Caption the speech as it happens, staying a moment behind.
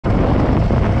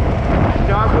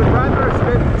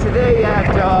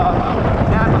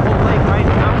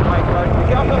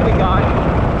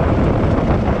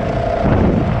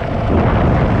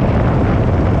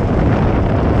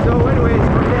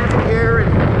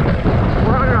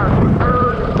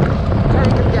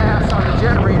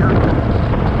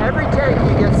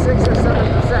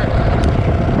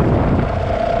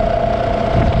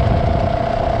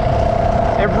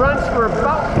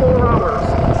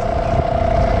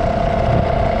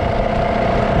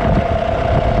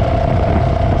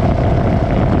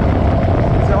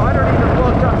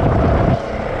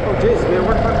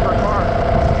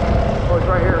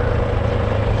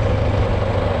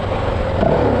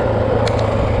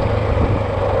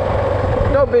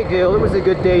big deal. It was a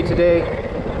good day today.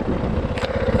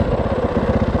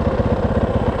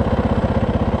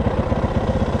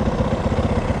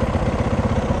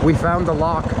 We found the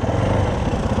lock.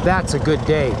 That's a good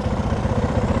day.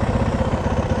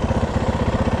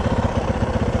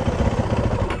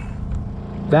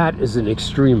 That is an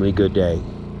extremely good day,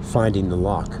 finding the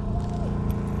lock.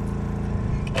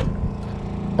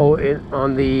 Oh, and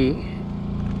on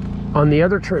the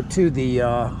other trip too,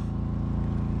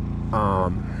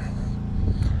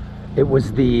 it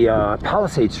was the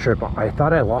Palisades trip. I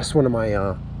thought I lost one of my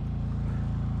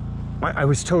I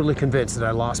was totally convinced that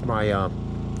I lost my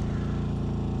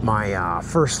my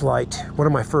First Light, one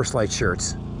of my First Light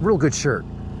shirts. Real good shirt.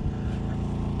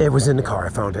 It was in the car. I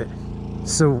found it.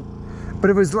 So, but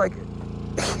it was like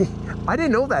I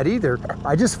didn't know that either.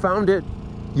 I just found it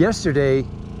yesterday.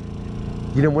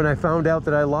 You know, when I found out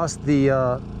that I lost the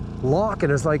lock,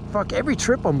 and it's like, fuck, every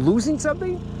trip I'm losing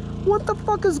something? What the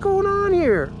fuck is going on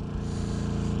here?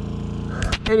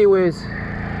 Anyways,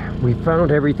 we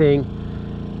found everything,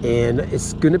 and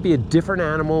it's gonna be a different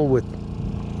animal with,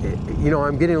 you know,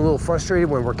 I'm getting a little frustrated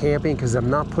when we're camping because I'm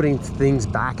not putting things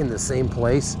back in the same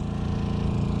place.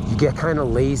 You get kind of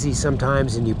lazy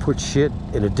sometimes and you put shit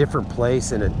in a different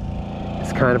place, and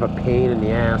it's kind of a pain in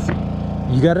the ass.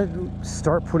 You gotta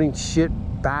start putting shit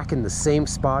back in the same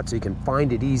spot so you can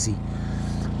find it easy.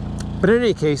 But in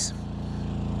any case,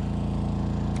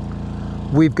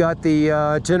 we've got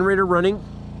the generator running.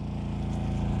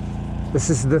 This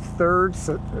is the third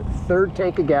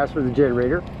tank of gas for the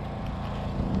generator.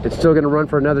 It's still going to run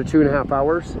for another 2.5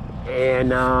 hours,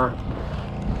 and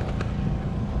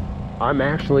I'm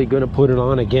actually going to put it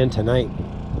on again tonight.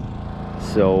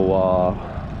 So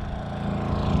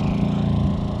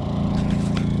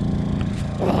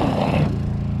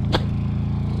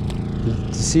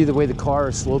to see the way the car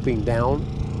is sloping down,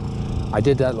 I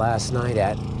did that last night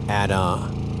at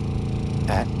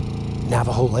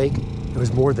Navajo Lake. It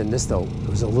was more than this though. It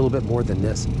was a little bit more than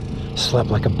this. Slept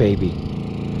like a baby.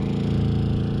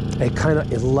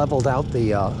 It leveled out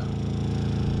the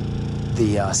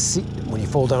seat. When you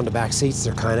fold down the back seats,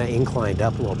 they're kind of inclined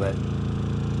up a little bit.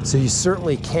 So you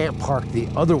certainly can't park the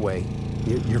other way.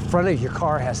 Your front of your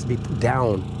car has to be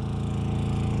down.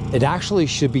 It actually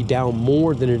should be down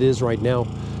more than it is right now.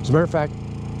 As a matter of fact,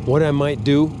 what I might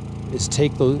do is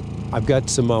take I've got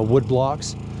some wood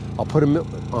blocks. I'll put them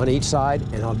on each side,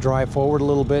 and I'll drive forward a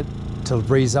little bit to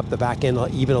raise up the back end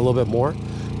even a little bit more,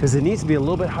 because it needs to be a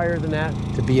little bit higher than that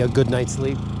to be a good night's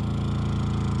sleep.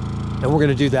 And we're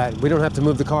gonna do that. We don't have to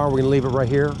move the car. We're gonna leave it right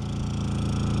here.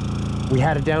 We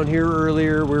had it down here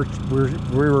earlier. We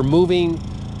were moving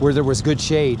where there was good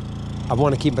shade. I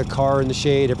want to keep the car in the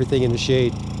shade, everything in the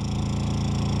shade.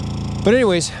 But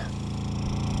anyways,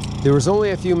 there was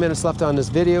only a few minutes left on this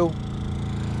video,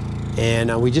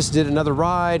 and we just did another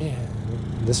ride.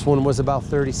 This one was about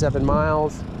 37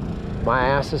 miles. My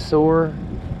ass is sore.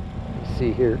 Let's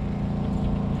see here.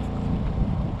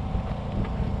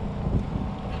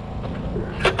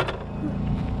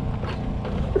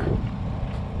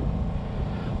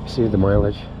 See the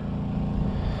mileage.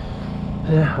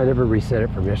 Yeah, I never reset it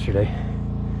from yesterday.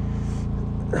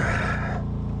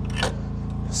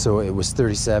 So it was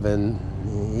 37.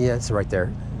 Yeah, it's right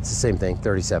there. It's the same thing,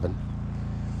 37.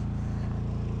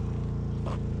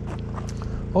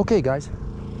 Okay, guys.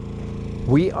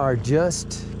 We are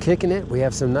just kicking it. We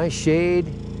have some nice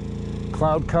shade,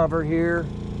 cloud cover here.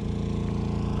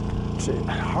 It's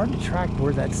hard to track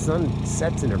where that sun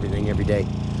sets and everything every day.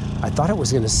 I thought it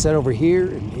was going to set over here,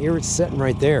 and here it's setting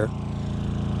right there.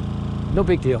 No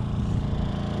big deal.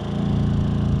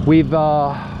 We've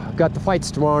got the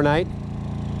fights tomorrow night,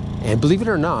 and believe it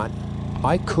or not,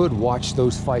 I could watch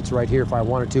those fights right here if I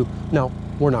wanted to. No,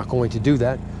 we're not going to do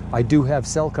that. I do have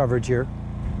cell coverage here,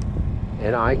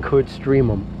 and I could stream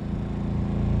them.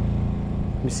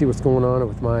 Let me see what's going on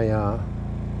with my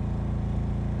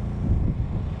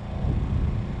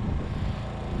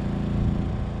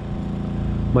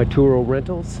my Turo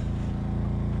rentals.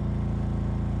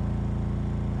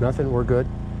 Nothing, we're good.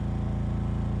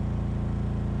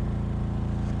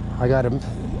 I got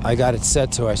it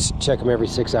set so I check them every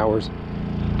 6 hours.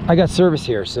 I got service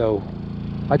here, so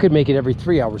I could make it every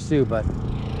 3 hours too, but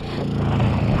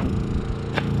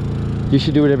you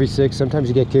should do it every 6. Sometimes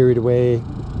you get carried away.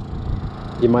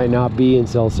 You might not be in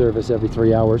cell service every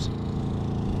 3 hours.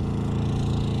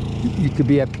 You could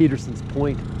be at Peterson's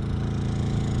Point.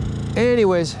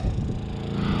 Anyways,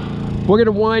 we're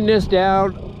gonna wind this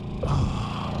down.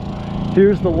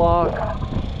 Here's the lock.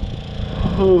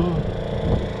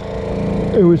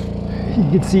 You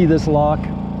can see this lock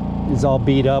is all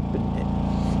beat up.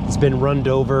 It's been runned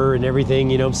over and everything,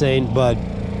 you know what I'm saying? But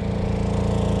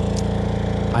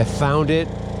I found it.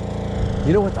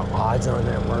 You know what the odds on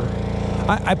that were?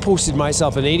 I posted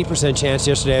myself an 80% chance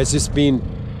yesterday. I was just being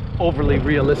overly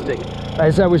realistic.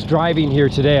 As I was driving here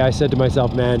today, I said to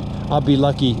myself, man, I'll be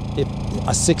lucky if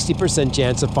a 60%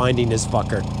 chance of finding this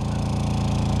fucker.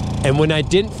 And when I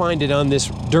didn't find it on this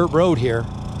dirt road here,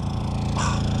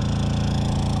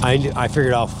 I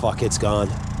figured, oh, fuck, it's gone.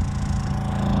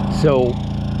 So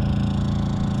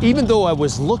even though I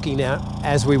was looking at,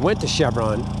 as we went to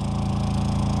Chevron,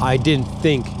 I didn't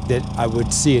think that I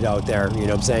would see it out there, you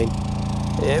know what I'm saying?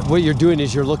 What you're doing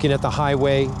is you're looking at the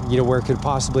highway, you know, where it could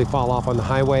possibly fall off on the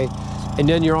highway. And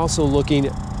then you're also looking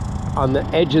on the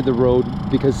edge of the road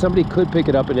because somebody could pick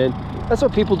it up, and then that's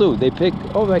what people do. They pick,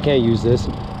 oh, I can't use this.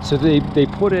 So they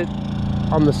put it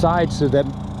on the side so that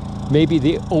maybe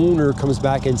the owner comes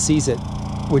back and sees it,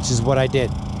 which is what I did.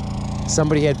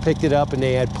 Somebody had picked it up and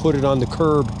they had put it on the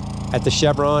curb at the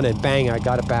Chevron, and bang, I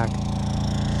got it back.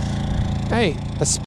 Hey, that's